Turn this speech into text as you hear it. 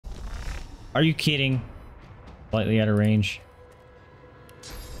Are you kidding? Slightly out of range.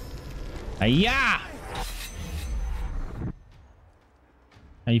 Hiya!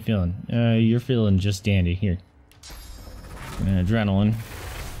 How you feeling? You're feeling just dandy. Here. Adrenaline.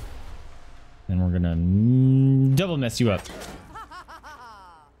 And we're gonna double mess you up.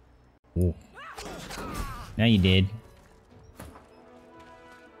 Oh. Now you did.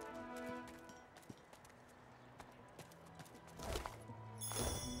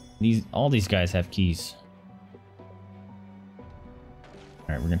 All these guys have keys. All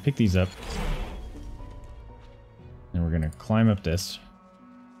right, we're gonna pick these up, and we're gonna climb up this.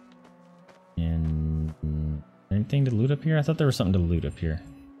 And anything to loot up here? I thought there was something to loot up here.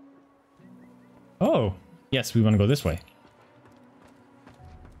 Oh, yes, we want to go this way.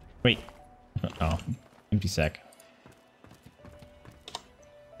 Wait. Oh, empty sack.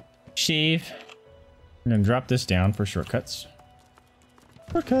 Shave. We're gonna drop this down for shortcuts.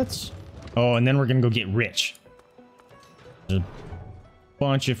 Shortcuts. Oh, and then we're gonna go get rich. There's a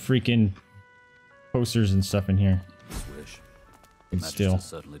bunch of freaking posters and stuff in here. Wish. And still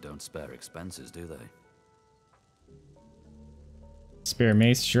certainly don't spare expenses, do they? Spare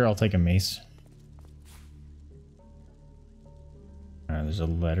mace? Sure, I'll take a mace. Alright, there's a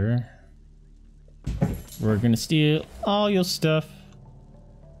letter. We're gonna steal all your stuff.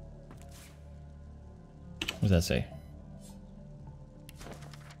 What does that say?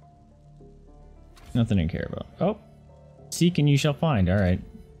 Nothing to care about. Oh. Seek and you shall find. Alright.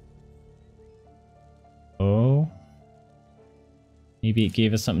 Oh. Maybe it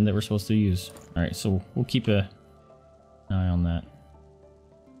gave us something that we're supposed to use. Alright, so we'll keep an eye on that.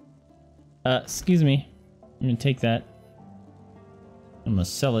 Excuse me. I'm gonna take that. I'm gonna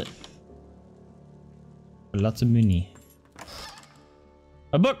sell it. For lots of money.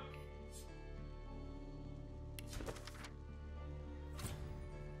 A book!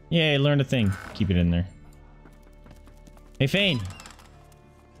 Yay, learned a thing. Keep it in there. Hey, Fane.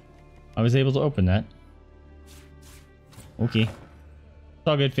 I was able to open that. Okay. It's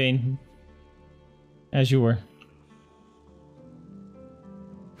all good, Fane. As you were.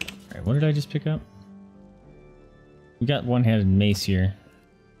 Alright, what did I just pick up? We got one-handed mace here.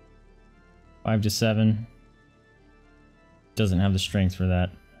 5 to 7. Doesn't have the strength for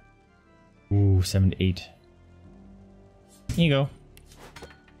that. Ooh, 7 to 8. Here you go.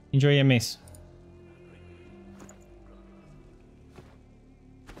 Enjoy your mace.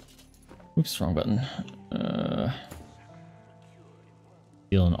 Oops, wrong button.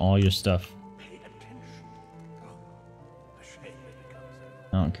 Stealing all your stuff.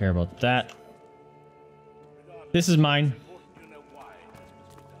 I don't care about that. This is mine.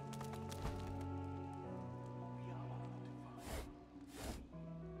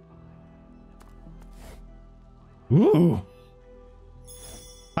 Ooh.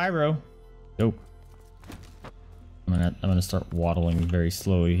 Pyro. Dope. I'm gonna start waddling very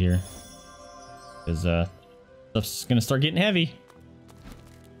slowly here. Because stuff's gonna start getting heavy.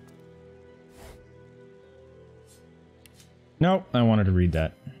 Nope, I wanted to read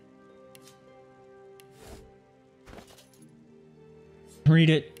that. Read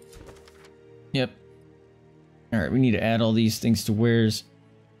it. Yep. Alright, we need to add all these things to wares.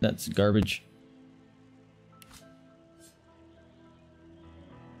 That's garbage.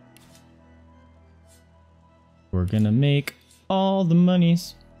 We're gonna make all the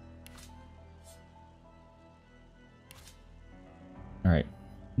monies. Alright.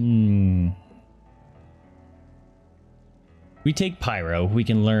 We take Pyro, we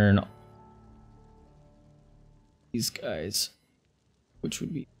can learn these guys, which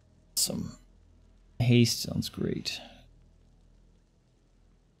would be awesome. Haste sounds great.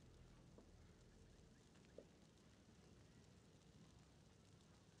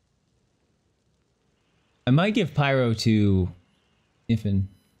 I might give Pyro to Ifin.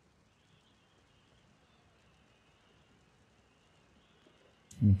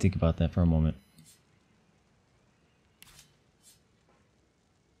 Let me think about that for a moment.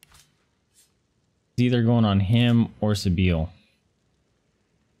 It's either going on him or Sabille.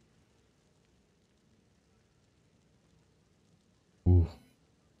 Ooh.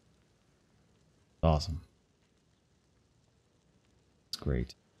 Awesome. It's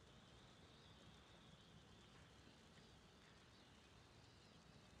great.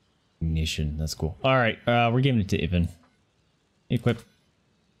 Ignition, that's cool. Alright, we're giving it to Ifin. Equip.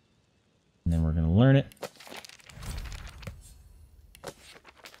 And then we're gonna learn it.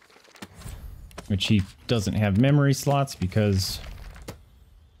 Which he doesn't have memory slots because...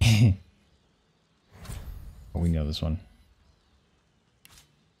 oh, we know this one.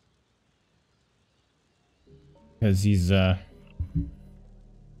 Because he's,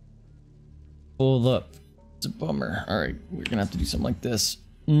 Hold up. It's a bummer. Alright, we're gonna have to do something like this.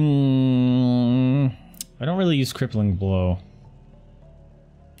 I don't really use crippling blow.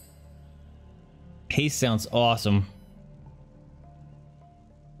 Haste sounds awesome.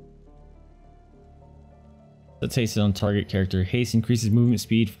 Let's haste it on target character. Haste increases movement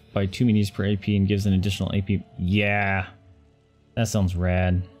speed by 2 meters per AP and gives an additional AP. Yeah, that sounds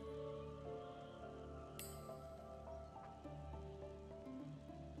rad.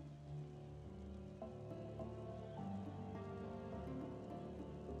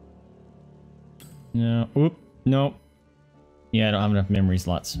 No, oop, nope. Yeah, I don't have enough memory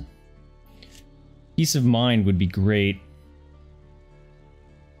slots. Peace of mind would be great.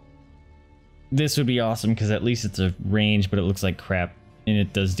 This would be awesome because at least it's a range, but it looks like crap and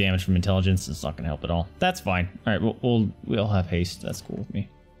it does damage from intelligence. It's not going to help at all. That's fine. All right, we'll have haste. That's cool with me.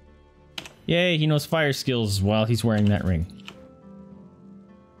 Yay, he knows fire skills while he's wearing that ring.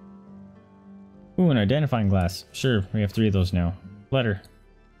 Ooh, an identifying glass. Sure, we have 3 of those now. Letter.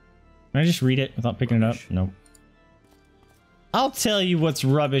 Can I just read it without picking it up? Nope. I'll tell you what's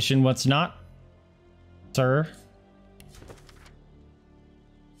rubbish and what's not, sir.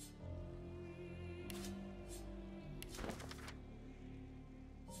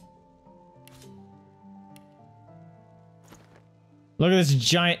 Look at this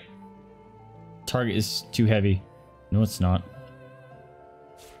giant... Target is too heavy. No, it's not.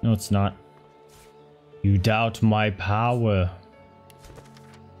 No, it's not. You doubt my power.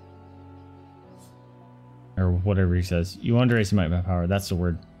 Or whatever he says. You underestimate my power. That's the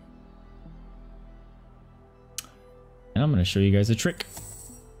word. And I'm going to show you guys a trick.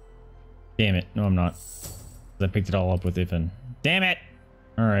 Damn it. No, I'm not. I picked it all up with Ifin. Damn it!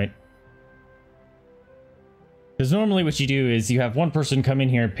 Alright. Because normally what you do is you have one person come in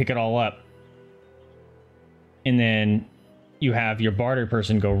here and pick it all up. And then you have your barter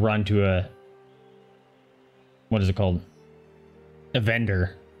person go run to a... What is it called? A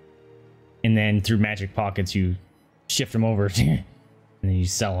vendor. And then through magic pockets you shift them over and then you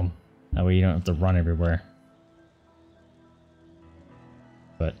sell them. That way you don't have to run everywhere.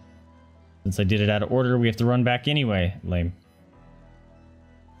 But since I did it out of order, we have to run back anyway. Lame.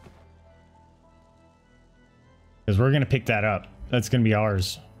 Because we're going to pick that up. That's going to be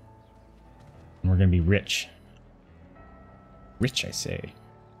ours. And we're going to be rich. Rich, I say.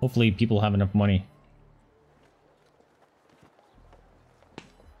 Hopefully people have enough money.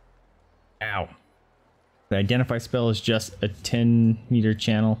 Ow. The identify spell is just a 10-meter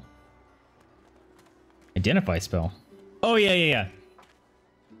channel. Identify spell? Oh, yeah.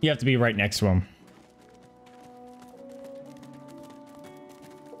 You have to be right next to him.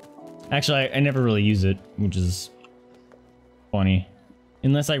 Actually, I never really use it, which is funny.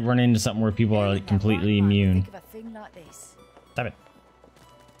 Unless I run into something where people are like completely immune. Stop it.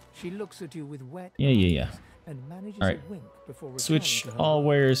 She looks at you with wet Yeah. and manages All right. a wink before Switch returning to her all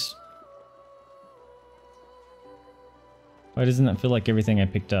wares. Why doesn't that feel like everything I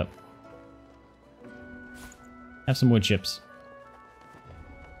picked up? Have some wood chips.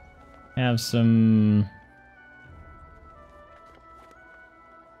 Have some...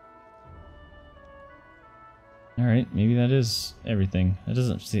 Alright, maybe that is everything. That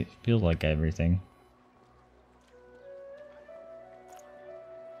doesn't feel like everything.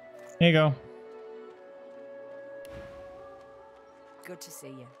 There you go. Good to see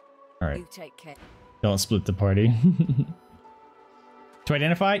you. Alright. You take care. Don't split the party. To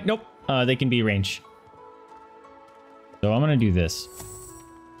identify? Nope. They can be range. So I'm gonna do this.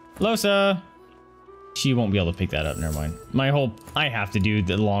 Losa! She won't be able to pick that up, never mind. I have to do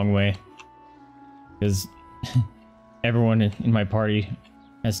the long way. Because everyone in my party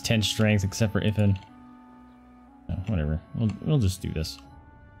has 10 strength except for Ifin. Oh, whatever. We'll just do this.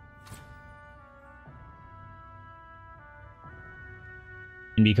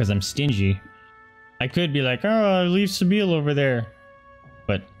 And because I'm stingy, I could be like, oh, leave Sabine over there.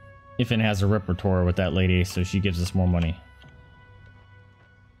 But Ifin has a repertoire with that lady, so she gives us more money.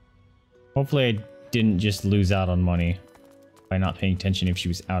 Hopefully I didn't just lose out on money by not paying attention if she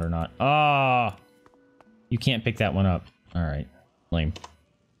was out or not. Ah! You can't pick that one up. Alright. Lame.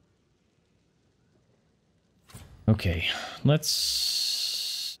 Okay.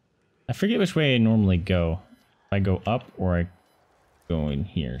 Let's... I forget which way I normally go. I go up or I go in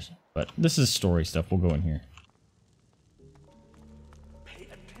here. But this is story stuff. We'll go in here. Pay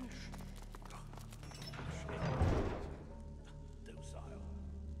attention. Docile.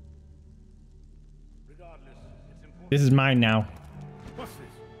 Regardless, it's important. This is mine now. What's this?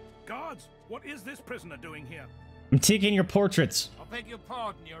 Guards, what is this prisoner doing here? I'm taking your portraits. I beg your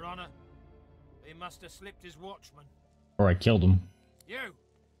pardon, Your Honor. He must have slipped his watchman. Or I killed him. You!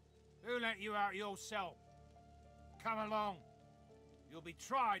 Who let you out your cell. Come along. You'll be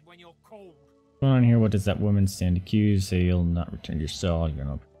tried when you're called. What's going on here? What does that woman stand accused? Say you'll not return to your cell. You're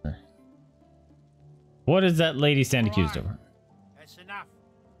not. What does that lady stand accused of? That's enough.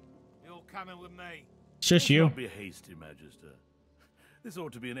 You're coming with me. Shush you. Don't be hasty, Magister. This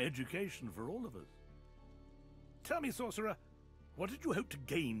ought to be an education for all of us. Tell me, sorcerer, what did you hope to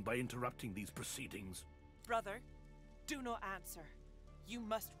gain by interrupting these proceedings? Brother, do not answer. You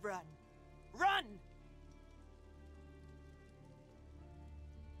must run. Run!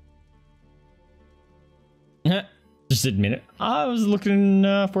 Just admit it. I was looking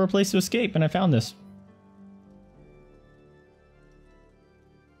for a place to escape and I found this.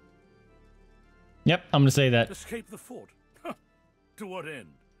 Yep, I'm gonna say that. Escape the fort? To what end?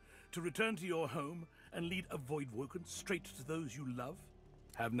 To return to your home and lead a Voidwoken straight to those you love?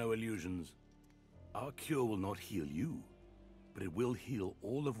 Have no illusions. Our cure will not heal you, but it will heal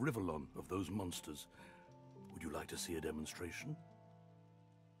all of Rivellon of those monsters. Would you like to see a demonstration?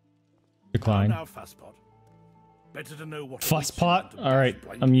 Decline. Now, Fusspot. Better to know what Fusspot? Alright,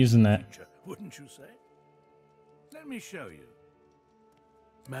 I'm using that. Future, wouldn't you say? Let me show you.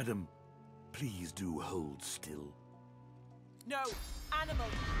 Madam, please do hold still. No! Animal!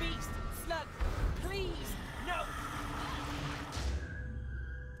 Beast! Slug! Please! No!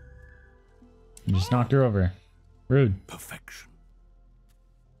 You just knocked her over. Rude. Perfection.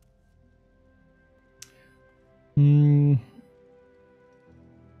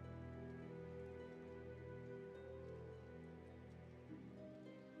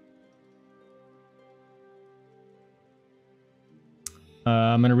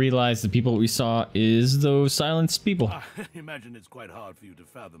 I'm gonna realize the people we saw is those silenced people. I imagine it's quite hard for you to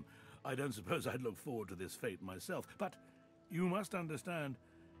fathom. I don't suppose I'd look forward to this fate myself, but you must understand,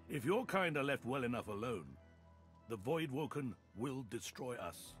 if your kind are left well enough alone, the Voidwoken will destroy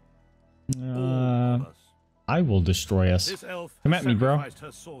us. All of us. I will destroy us. This elf Come at me, bro. sacrificed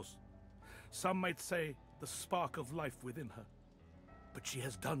her source. Some might say the spark of life within her. But she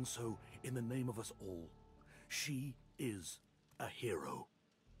has done so in the name of us all. She is a hero.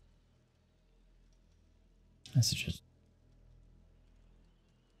 Messages.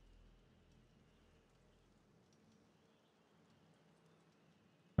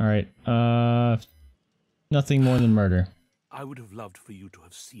 Alright, nothing more than murder. I would have loved for you to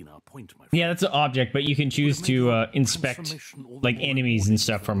have seen our point, my friend. Yeah, that's an object, but you can choose to inspect like enemies and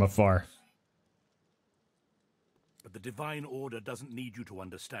stuff from afar. But the Divine Order doesn't need you to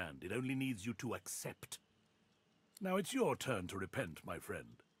understand. It only needs you to accept. Now it's your turn to repent, my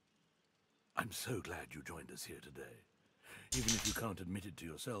friend. I'm so glad you joined us here today. Even if you can't admit it to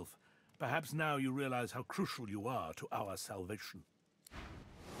yourself, perhaps now you realize how crucial you are to our salvation.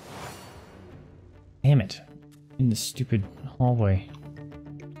 Damn it. In the stupid hallway.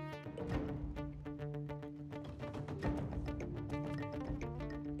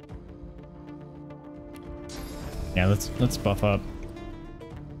 Yeah, let's buff up.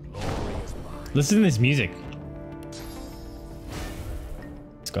 Listen to this music.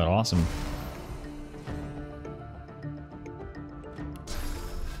 It's got awesome.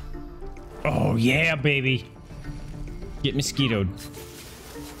 Oh yeah, baby. Get mosquitoed.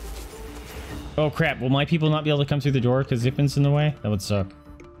 Oh crap, will my people not be able to come through the door because Zippin's in the way? That would suck.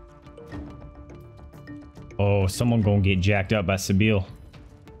 Oh, someone gonna get jacked up by Sabile.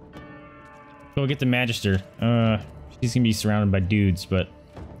 Go get the Magister. She's gonna be surrounded by dudes, but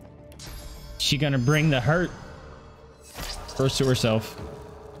she gonna bring the hurt first to herself.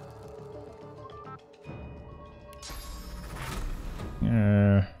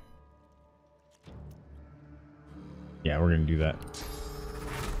 Yeah, we're gonna do that.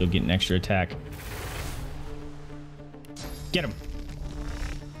 You'll get an extra attack. Get him.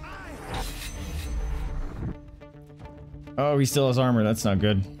 Oh, he still has armor. That's not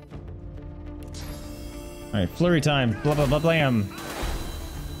good. Alright, flurry time. Blah, blah, blah, blam.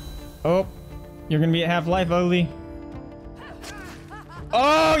 Oh, you're gonna be at half life, Ugly.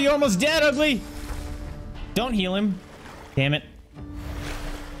 Oh, you're almost dead, Ugly. Don't heal him. Damn it.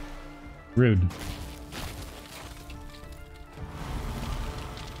 Rude.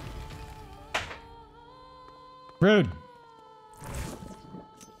 Rude.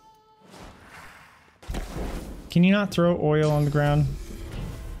 Can you not throw oil on the ground?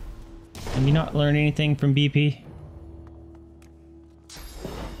 Can you not learn anything from BP?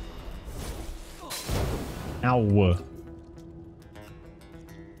 Ow.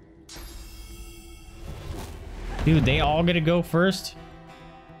 Dude, they all gotta go first?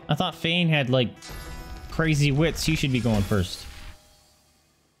 I thought Fane had, like, crazy wits. He should be going first.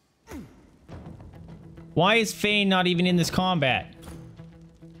 Why is Fane not even in this combat?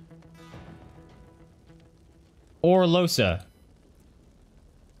 Or Losa.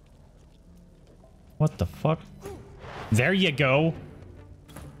 What the fuck? There you go.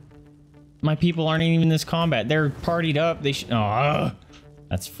 My people aren't even in this combat. They're partied up. They should. Oh,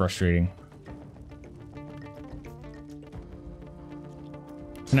 that's frustrating.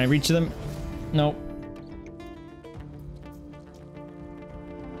 Can I reach them? Nope.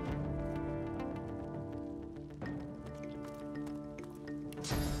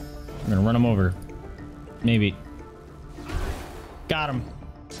 I'm gonna run them over. Maybe. Got him.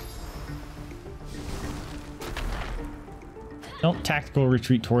 Don't tactical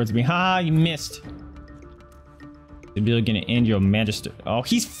retreat towards me. Ha, you missed. They'd be gonna end your majesty. Oh,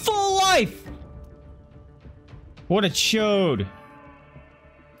 he's full life! What a chode.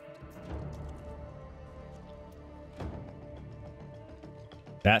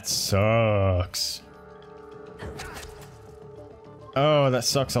 That sucks. Oh, that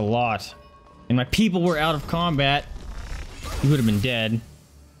sucks a lot. And my people were out of combat. He would have been dead.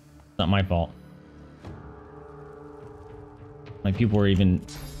 It's not my fault. My people were even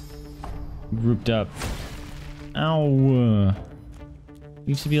grouped up. Ow. We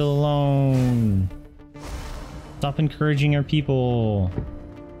used to be alone. Stop encouraging our people.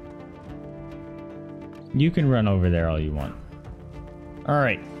 You can run over there all you want.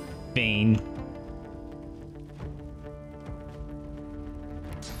 Alright, Bane.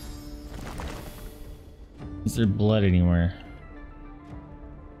 Is there blood anywhere?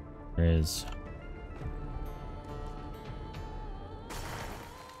 There is.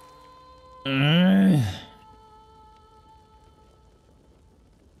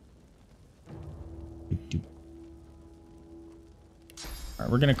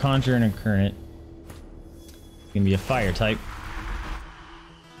 Alright, we're gonna conjure an incarnate. It's gonna be a fire type.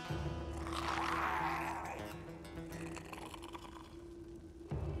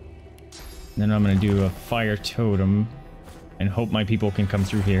 Then I'm gonna do a fire totem and hope my people can come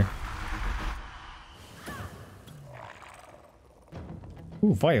through here.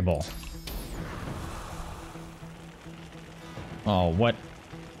 Ooh, fireball. Oh, what?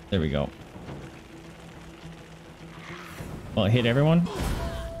 There we go. Well, it hit everyone?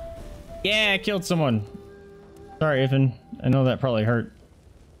 Yeah, I killed someone. Sorry, Ethan. I know that probably hurt.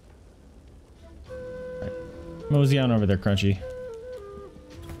 Right. Mosey on over there, Crunchy.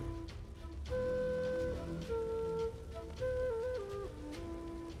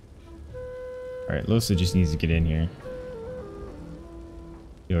 Alright, Losa just needs to get in here.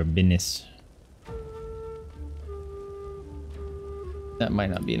 Your business. That might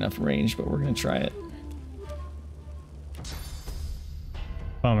not be enough range, but we're gonna try it.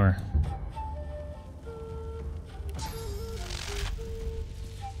 Bummer.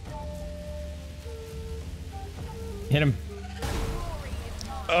 Hit him.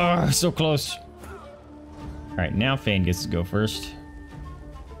 Oh, so close. Alright, now Fane gets to go first.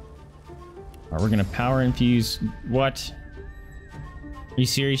 Alright, we're gonna power infuse. What? Are you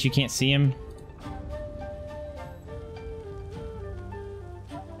serious? You can't see him?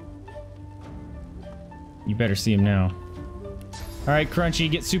 You better see him now. Alright, Crunchy,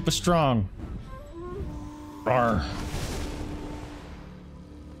 get super strong. Rawr.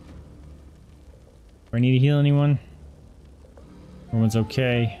 Do I need to heal anyone? Everyone's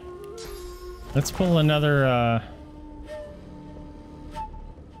okay. Let's pull another,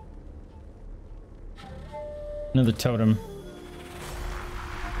 another totem.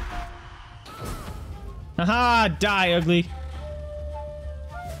 Haha! Die, ugly!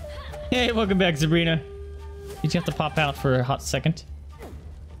 Hey, welcome back, Sabrina. Did you have to pop out for a hot second?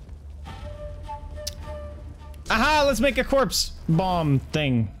 Aha! Let's make a corpse bomb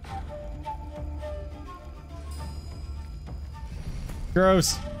thing.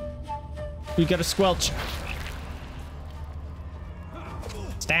 Gross. We got a squelch.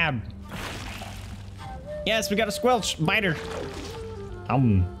 Stab. Yes, we got a squelch. Bite her.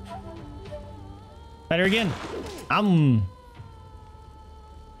 Bite her again.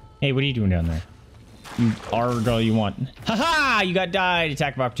 Hey, what are you doing down there? You are all you want. Haha! You got died.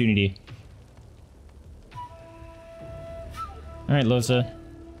 Attack of opportunity. Alright, Losa.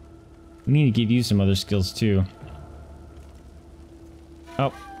 We need to give you some other skills too.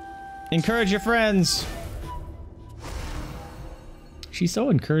 Oh. Encourage your friends! She's so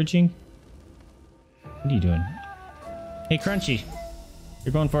encouraging. What are you doing? Hey, Crunchy.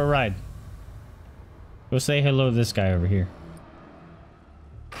 You're going for a ride. Go say hello to this guy over here.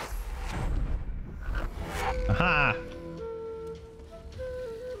 Aha!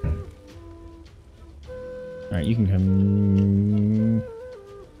 Alright, you can come...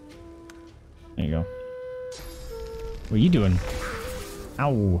 There you go. What are you doing?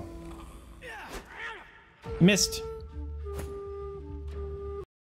 Ow. Missed.